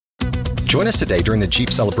Join us today during the Jeep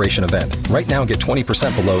Celebration event. Right now, get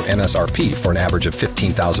 20% below MSRP for an average of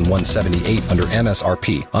 $15,178 under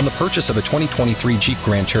MSRP on the purchase of a 2023 Jeep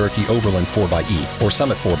Grand Cherokee Overland 4xE or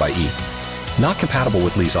Summit 4xE. Not compatible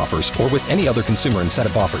with lease offers or with any other consumer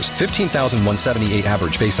incentive offers. $15,178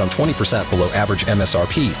 average based on 20% below average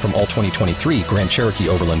MSRP from all 2023 Grand Cherokee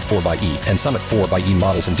Overland 4xE and Summit 4xE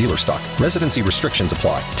models in dealer stock. Residency restrictions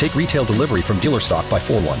apply. Take retail delivery from dealer stock by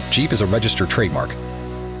 4/1. Jeep is a registered trademark.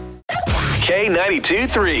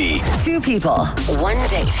 K92-3. Two people, one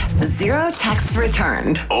date, 0 texts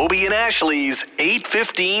returned. Obie and Ashley's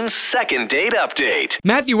 8:15 second date update.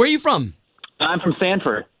 Matthew, where are you from? I'm from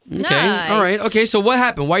Sanford. Okay, Nice. all right. Okay, so what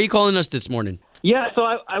happened? Why are you calling us this morning? Yeah, so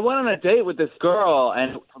I went on a date with this girl,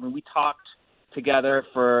 and we talked together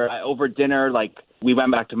for over dinner. Like, we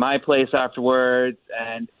went back to my place afterwards,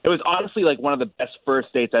 and it was honestly like one of the best first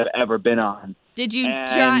dates I've ever been on. Did you And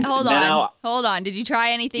try? Hold now- on. Did you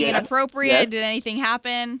try anything Yeah, inappropriate? yeah. Did anything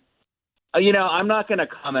happen? I'm not going to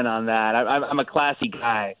comment on that. I'm a classy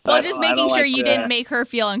guy. Well, just making sure you didn't didn't make her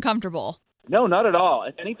feel uncomfortable. No, not at all.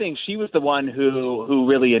 If anything, she was the one who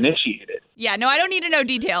really initiated. Yeah, no, I don't need to know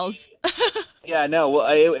details. Yeah, no, well,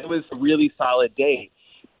 it was a really solid date.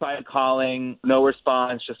 Tried calling, no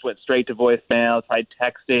response, just went straight to voicemail, tried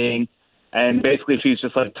texting, and basically she's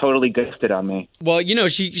just like totally ghosted on me. Well,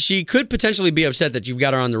 she could potentially be upset that you've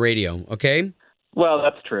got her on the radio, okay? Well,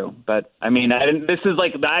 that's true, but I mean, I didn't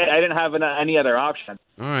have any other option.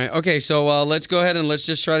 All right, okay, so let's go ahead and let's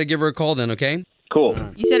just try to give her a call then, okay? Cool.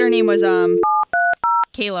 You said her name was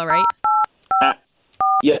Kayla, right?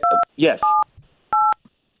 Yeah, yes.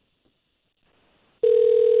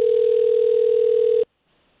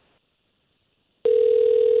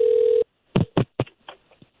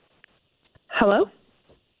 Hello?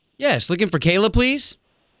 Yes, looking for Kayla, please?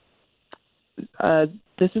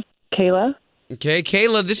 This is Kayla. Okay,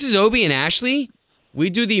 Kayla, this is Obie and Ashley. We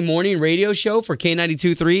do the morning radio show for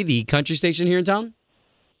K92.3, the country station here in town.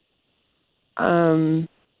 How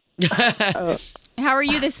are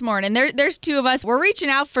you this morning? There's two of us. We're reaching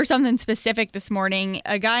out for something specific this morning.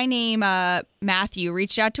 A guy named Matthew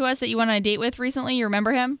reached out to us that you went on a date with recently. You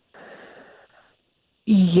remember him?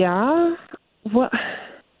 Yeah? What?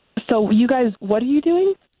 So you guys, what are you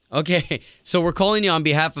doing? Okay, so we're calling you on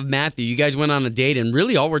behalf of Matthew. You guys went on a date, and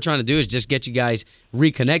really all we're trying to do is just get you guys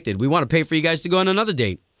reconnected. We want to pay for you guys to go on another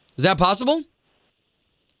date. Is that possible?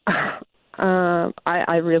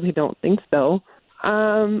 I really don't think so.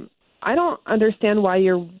 I don't understand why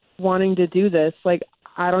you're wanting to do this. Like,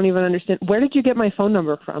 I don't even understand. Where did you get my phone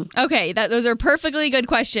number from? Okay, those are perfectly good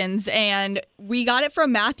questions, and we got it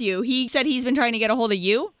from Matthew. He said he's been trying to get a hold of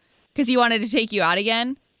you because he wanted to take you out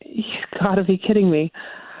again. You gotta be kidding me.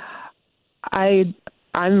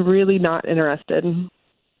 I'm really not interested.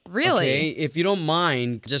 Really? Okay, if you don't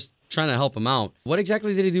mind, just trying to help him out. What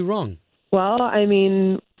exactly did he do wrong? Well, I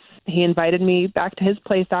mean, he invited me back to his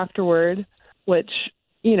place afterward, which,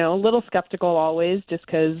 a little skeptical always just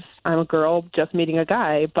because I'm a girl just meeting a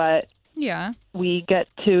guy. But Yeah. we get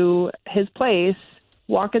to his place,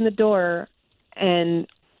 walk in the door, and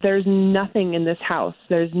there's nothing in this house.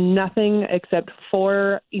 There's nothing except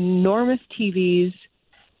 4 enormous TVs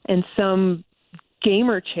and some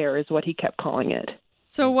gamer chair is what he kept calling it.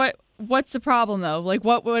 So what's the problem, though? Like,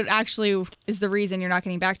 what would actually is the reason you're not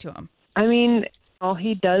getting back to him? I mean, all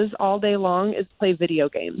he does all day long is play video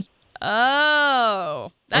games.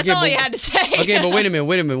 Oh, that's Okay, all but- you had to say. Okay, but wait a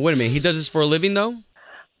minute. He does this for a living, though?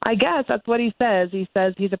 I guess that's what he says. He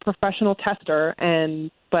says he's a professional tester, So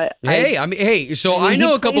I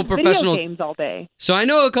know a couple professional video games all day. So I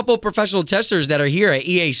know a couple of professional testers that are here at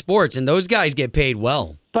EA Sports, and those guys get paid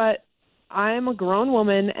well. But I'm a grown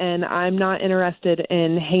woman, and I'm not interested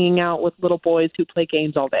in hanging out with little boys who play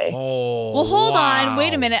games all day. Oh, Well, hold on. wow.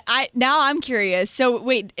 Wait a minute. Now I'm curious. So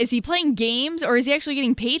wait, is he playing games or is he actually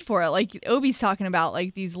getting paid for it? Like Obie's talking about,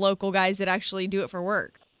 like these local guys that actually do it for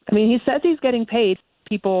work. I mean, he says he's getting paid.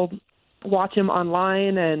 People watch him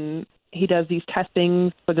online, and he does these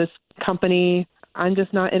testings for this company. I'm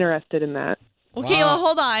just not interested in that. Well, Wow. Kayla,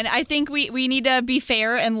 hold on. I think we need to be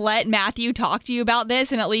fair and let Matthew talk to you about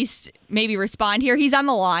this and at least maybe respond here. He's on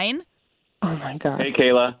the line. Oh, my God. Hey,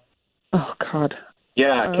 Kayla. Oh, God.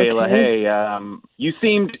 Yeah, Okay. Kayla. Hey, you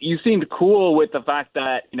seemed cool with the fact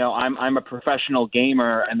that I'm a professional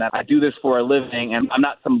gamer and that I do this for a living, and I'm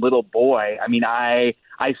not some little boy. I mean, I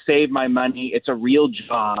save my money. It's a real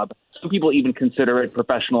job. Some people even consider it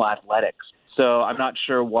professional athletics. So I'm not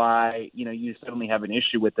sure why you suddenly have an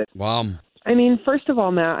issue with it. Wow. I mean, first of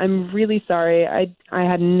all, Matt, I'm really sorry. I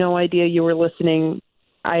had no idea you were listening.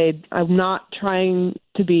 I'm not trying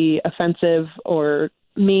to be offensive or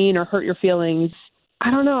mean or hurt your feelings. I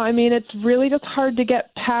don't know. I mean, it's really just hard to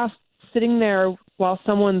get past sitting there while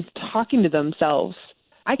someone's talking to themselves.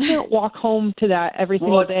 I can't walk home to that every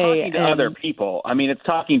single day. Talking to other people. I mean, it's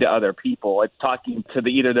talking to other people. It's talking to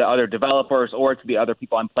either the other developers or to the other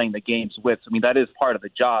people I'm playing the games with. I mean, that is part of the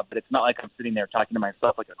job, but it's not like I'm sitting there talking to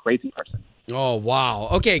myself like a crazy person. Oh, wow.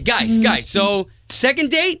 Okay, guys. So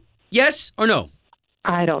second date, yes or no?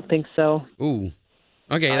 I don't think so. Ooh.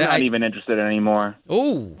 Okay. I'm not even interested anymore.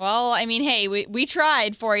 Ooh. Well, I mean, hey, we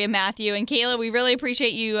tried for you, Matthew. And Kayla, we really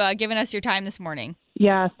appreciate you giving us your time this morning.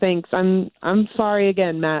 Yeah, thanks. I'm sorry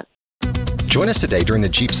again, Matt. Join us today during the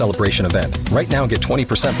Jeep Celebration event. Right now, get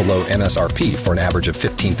 20% below MSRP for an average of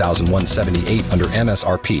 $15,178 under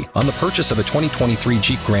MSRP on the purchase of a 2023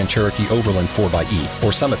 Jeep Grand Cherokee Overland 4xE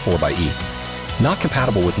or Summit 4xE. Not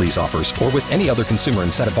compatible with lease offers or with any other consumer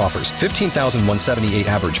incentive offers. $15,178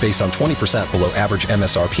 average based on 20% below average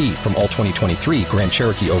MSRP from all 2023 Grand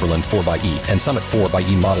Cherokee Overland 4xE and Summit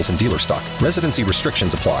 4xE models in dealer stock. Residency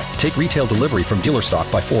restrictions apply. Take retail delivery from dealer stock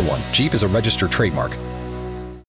by 4/1. Jeep is a registered trademark.